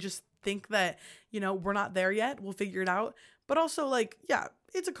life and just think that, we're not there yet. We'll figure it out. But also like, yeah,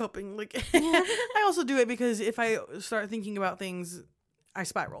 it's a coping. Like, I also do it because if I start thinking about things, I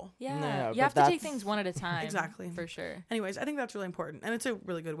spiral. Yeah. Yeah, You but have to take that's- things one at a time. Exactly. For sure. Anyways, I think that's really important. And it's a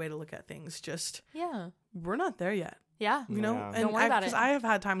really good way to look at things. Just, Yeah. we're not there yet. Yeah. You know, Yeah. and Don't worry about because it. I have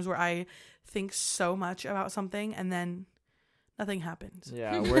had times where I think so much about something and then nothing happens.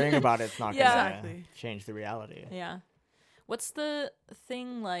 Yeah, worrying about it's not Yeah. going Exactly. to change the reality. Yeah. What's the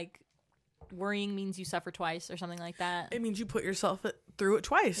thing, like, worrying means you suffer twice or something like that? It means you put yourself through it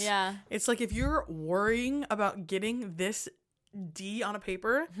twice. Yeah. It's like if you're worrying about getting this D on a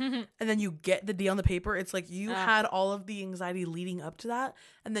paper and then you get the D on the paper, it's like you had all of the anxiety leading up to that,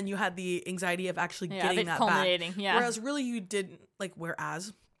 and then you had the anxiety of actually getting it that culminating. back. Yeah. Whereas really you didn't,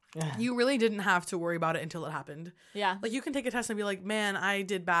 you really didn't have to worry about it until it happened. Yeah. Like, you can take a test and be like, man, I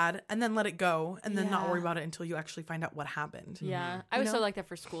did bad, and then let it go, and then not Yeah. worry about it until you actually find out what happened. Yeah. I was so like that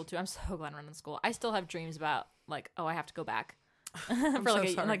for school too. I'm so glad I'm running school. I still have dreams about like, oh, I have to go back for so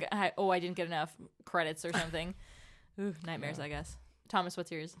sorry. I didn't get enough credits or something. Ooh, nightmares, I guess. Thomas,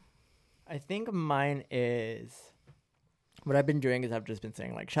 what's yours? I think mine is what I've been doing is I've just been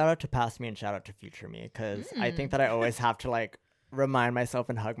saying like shout out to past me and shout out to future me, because I think that I always have to like remind myself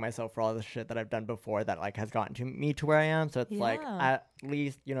and hug myself for all the shit that I've done before that like has gotten to me to where I am. So it's like Yeah. at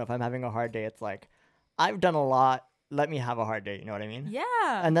least, if I'm having a hard day, it's like I've done a lot. Let me have a hard day. You know what I mean? Yeah.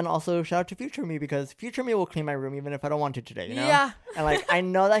 And then also shout out to future me, because future me will clean my room even if I don't want to today, you know? Yeah. And like I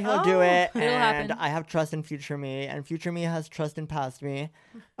know that he'll do it, It'll and happen. I have trust in future me, and future me has trust in past me.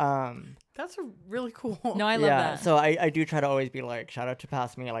 That's really cool. No, I love that. So I do try to always be like, shout out to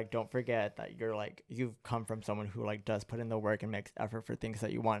past me. Like, don't forget that you've come from someone who like does put in the work and makes effort for things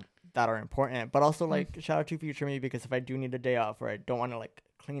that you want that are important. But also like shout out to future me, because if I do need a day off or I don't want to like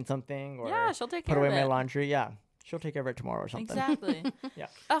clean something or Yeah, she'll take put care away of my it. laundry, she'll take care of it tomorrow or something. Exactly. Yeah.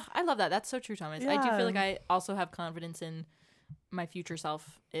 Oh, I love that. That's so true, Thomas. I do Yeah. feel like I also have confidence in my future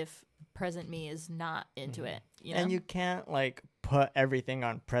self if present me is not into it. You know? And you can't like put everything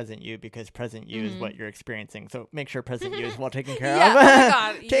on present you, because present you is what you're experiencing. So make sure present you is well taken care yeah. of. Oh my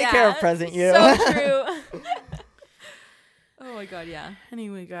God. Take care of present you. So true. Oh my God. Yeah.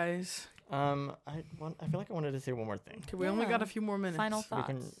 Anyway, guys, I feel like I wanted to say one more thing. Okay, we only got a few more minutes. Final We thoughts.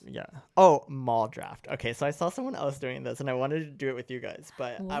 can, yeah. Oh, mall draft. Okay, so I saw someone else doing this, and I wanted to do it with you guys.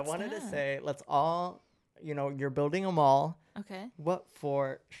 But I What's wanted to that? say, let's all, you're building a mall. Okay. What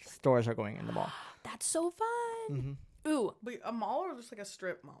 4 stores are going in the mall? That's so fun. Mhm. Ooh. Wait, a mall or just like a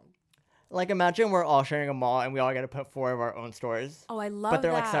strip mall? Like, imagine we're all sharing a mall, and we all got to put 4 of our own stores. Oh, I love But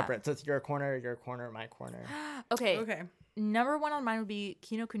they're like that. separate, so it's your corner, my corner. Okay. Okay. Number 1 on mine would be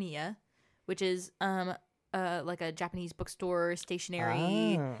Kinokuniya, which is like a Japanese bookstore,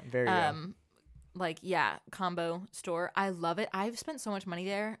 stationery, Very good. like combo store. I love it. I've spent so much money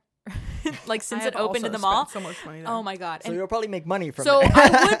there, like since I it have opened also in the mall. spent so much money there. Oh my god! So And you'll probably make money from so it.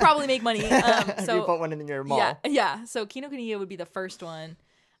 I would probably make money. If you So put one in your mall. yeah. So Kinokuniya would be the first one.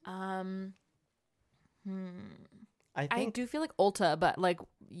 I I think do feel like Ulta, but like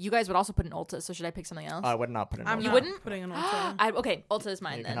you guys would also put in Ulta. So should I pick something else? I would not put it in I'm Ulta. You not wouldn't? putting an Ulta. Okay, Ulta is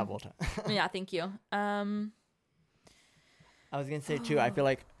mine You then. can have Ulta. Yeah, thank you. I was going to say, too, I feel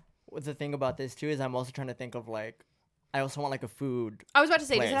like the thing about this, too, is I'm also trying to think of, like, I also want, like, a food. I was about to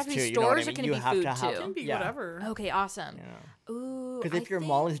say, does it have to place, be too, you know what I stores or mean? can You it be have food to have It can too? be Yeah. whatever. Okay, awesome. Yeah. Ooh, Because if I your think-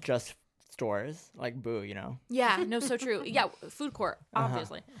 mall is just stores, like, boo, Yeah, no, so true. Yeah, food court, Uh-huh.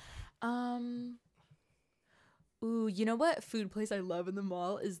 obviously. Ooh, you know what food place I love in the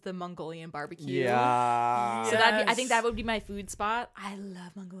mall is the Mongolian barbecue. Yeah. So I think Yes. that would be my food spot. I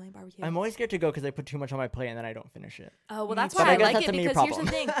love Mongolian barbecue. I'm always scared to go because I put too much on my plate and then I don't finish it. Oh, well, that's But why I I guess like that's it a me because here's the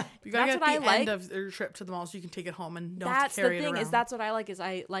problem. thing. You gotta That's get what I the like. end of your trip to the mall so you can take it home and don't have That's to the carry it thing around. is that's what I like is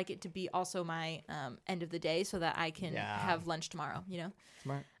I like it to be also my end of the day so that I can Yeah. have lunch tomorrow,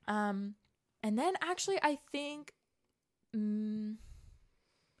 Smart. And then actually I think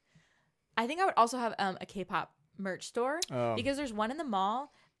I would also have a K-pop merch store Oh. because there's one in the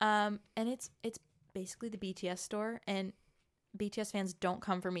mall and it's basically the BTS store and BTS fans don't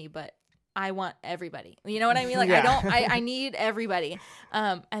come for me but I want everybody. You know what I mean? Like Yeah. I need everybody.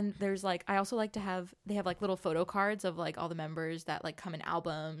 And there's like I also like to have they have like little photo cards of like all the members that like come in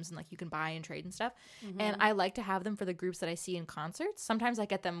albums and like you can buy and trade and stuff. And I like to have them for the groups that I see in concerts. Sometimes I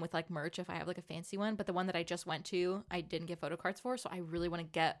get them with like merch if I have like a fancy one, but the one that I just went to, I didn't get photo cards for, so I really want to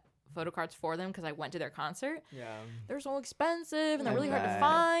get photo cards for them because I went to their concert. Yeah. They're so expensive and they're I really hard to bet.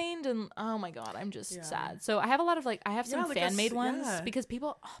 find and oh my god, I'm just Yeah. sad. So I have a lot of like I have some like fan made ones yeah. because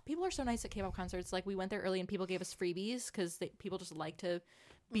people are so nice at K-pop concerts. Like we went there early and people gave us freebies because people just like to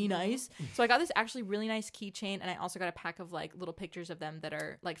be nice. So I got this actually really nice keychain and I also got a pack of like little pictures of them that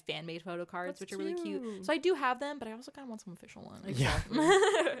are like fan made photo cards, That's which are really cute. cute. So I do have them, but I also kind of want some official ones. Exactly.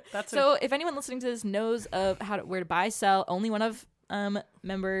 That's So if anyone listening to this knows of where to buy, sell only one of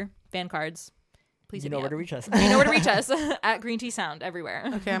member fan cards, please You hit know me where up. to reach us. You know where to reach us at Green Tea Sound everywhere.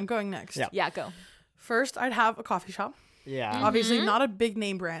 okay, I'm going next. Yeah. Yeah, go. First, I'd have a coffee shop. Yeah. Obviously, not a big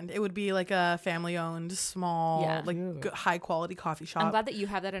name brand. It would be like a family-owned, small, Yeah. like high-quality coffee shop. I'm glad that you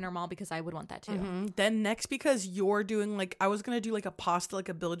have that in our mall because I would want that too. Then next, because you're doing like I was gonna do like a pasta, like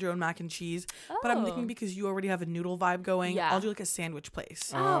a build your own mac and cheese, but I'm Oh. thinking because you already have a noodle vibe going, Yeah. I'll do like a sandwich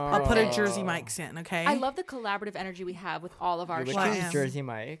place. Oh, I'll put a perfect. Jersey Mike's in. Okay. I love the collaborative energy we have with all of our Which Well, shops. I is am. Jersey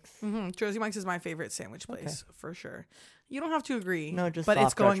Mike's. Jersey Mike's is my favorite sandwich place for sure. You don't have to agree. No, just but it's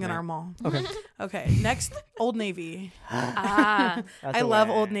soft going in judgment. our mall. Okay. Okay. Next, Old Navy. Ah, That's I a love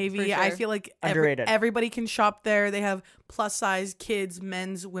win. Old Navy. For I sure. feel like Underrated. everybody can shop there. They have plus size kids,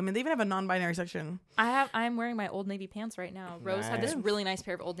 men's, women. They even have a non-binary section. I'm wearing my Old Navy pants right now. Rose had this Nice. really nice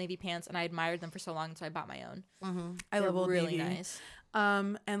pair of Old Navy pants, and I admired them for so long, so I bought my own. I They're love Old really Navy. nice.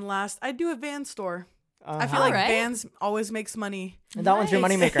 And last, I do a Vans store. I Uh-huh. feel like Alright. Vans always makes money. And that one's your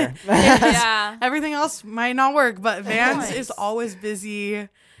Nice. moneymaker. Yeah. Everything else might not work, but Vans Nice. is always busy.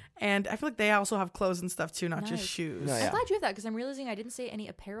 And I feel like they also have clothes and stuff too, not just Nice. shoes. No, I'm yeah. glad you have that because I'm realizing I didn't say any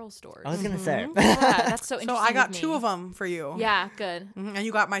apparel stores. I was gonna say. Yeah, that's so So interesting. I got with two me. of them for you. Yeah, good. And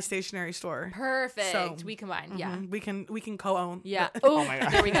you got my stationery store. Perfect. So, we combined. Yeah. We can co-own. Yeah. But- Oh my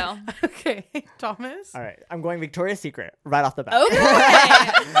God. There we go. Okay, Thomas. All right, I'm going Victoria's Secret right off the bat.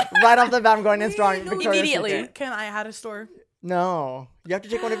 Okay. Right off the bat, I'm going in strong. No, Victoria's immediately. Secret. Can I add a store? No, you have to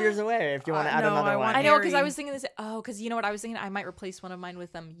take one of yours away if you want to add no, another I one. want I know because I Harry. was thinking this. Oh, because you know what I was thinking? I might replace one of mine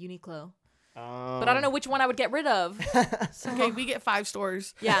with Uniqlo, Oh. but I don't know which one I would get rid of. Okay, we get 5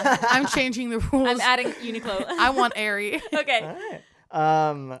 stores. Yeah, I'm changing the rules. I'm adding Uniqlo. I want Aerie. Okay.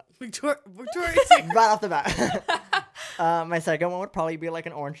 All right. Victoria's Secret. Right off the bat. My second one would probably be like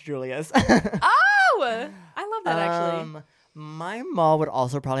an Orange Julius. Oh, I love that actually. My mall would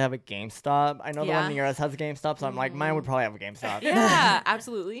also probably have a GameStop. I know the Yeah. one near us has a GameStop, so I'm like, mine would probably have a GameStop. Yeah,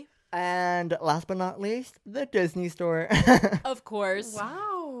 absolutely. And last but not least, the Disney store. Of course.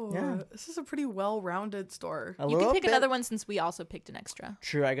 Wow. Yeah. This is a pretty well-rounded store. A You little can pick bit- another one since we also picked an extra.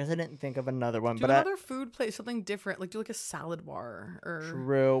 True. I guess I didn't think of another one, Do but another food place, something different. Like do like a salad bar or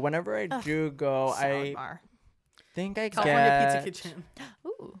true. Whenever I do go, Salad I bar. think I California get Pizza Kitchen.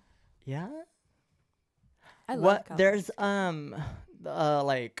 Ooh, Yeah. I love What? California. There's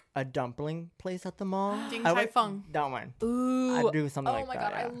like a dumpling place at the mall. Ding I Tai would- Fung. That one. Ooh. I'd do something Oh like my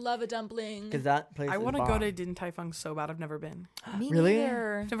that. god, I love a dumpling. Because that place. I want want to go to Din Tai Fung so bad. I've never been. Me Really?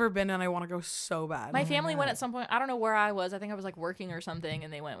 neither. I've never been and I want to go so bad. My family went at some point. I don't know where I was. I think I was like working or something,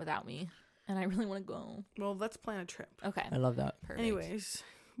 and they went without me. And I really want to go. Well, let's plan a trip. Okay. I love that. Perfect. Anyways,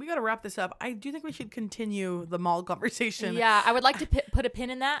 we got to wrap this up. I do think we should continue the mall conversation. Yeah, I would like to put a pin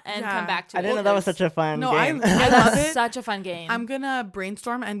in that and Yeah. come back to I it. didn't know that was such a fun No, game. I love it. Such a fun game. I'm going to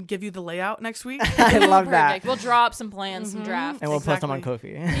brainstorm and give you the layout next week. I love that. Perfect. We'll draw up some plans, some drafts. And we'll post them on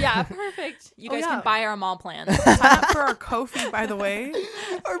Exactly. Ko-fi. Yeah, perfect. You Oh, guys yeah. can buy our mall plans. Sign up for our Ko-fi, by the way.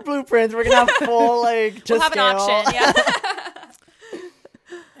 Our blueprints. We're gonna have full like. We'll have an auction. Yeah.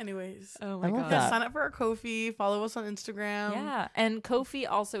 Anyways. Oh my my love god. that. Sign up for our Ko-fi. Follow us on Instagram. Yeah, and Ko-fi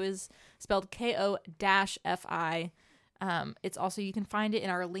also is spelled Ko-fi. It's also, you can find it in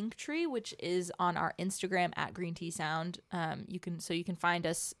our link tree, which is on our Instagram at Green Tea Sound. You can find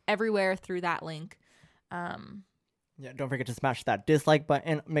us everywhere through that link. Yeah, don't forget to smash that dislike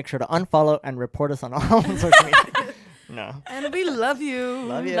button. Make sure to unfollow and report us on all social media. No. And we love you.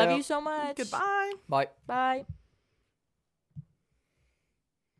 Love you. Love you so much. Goodbye. Bye. Bye.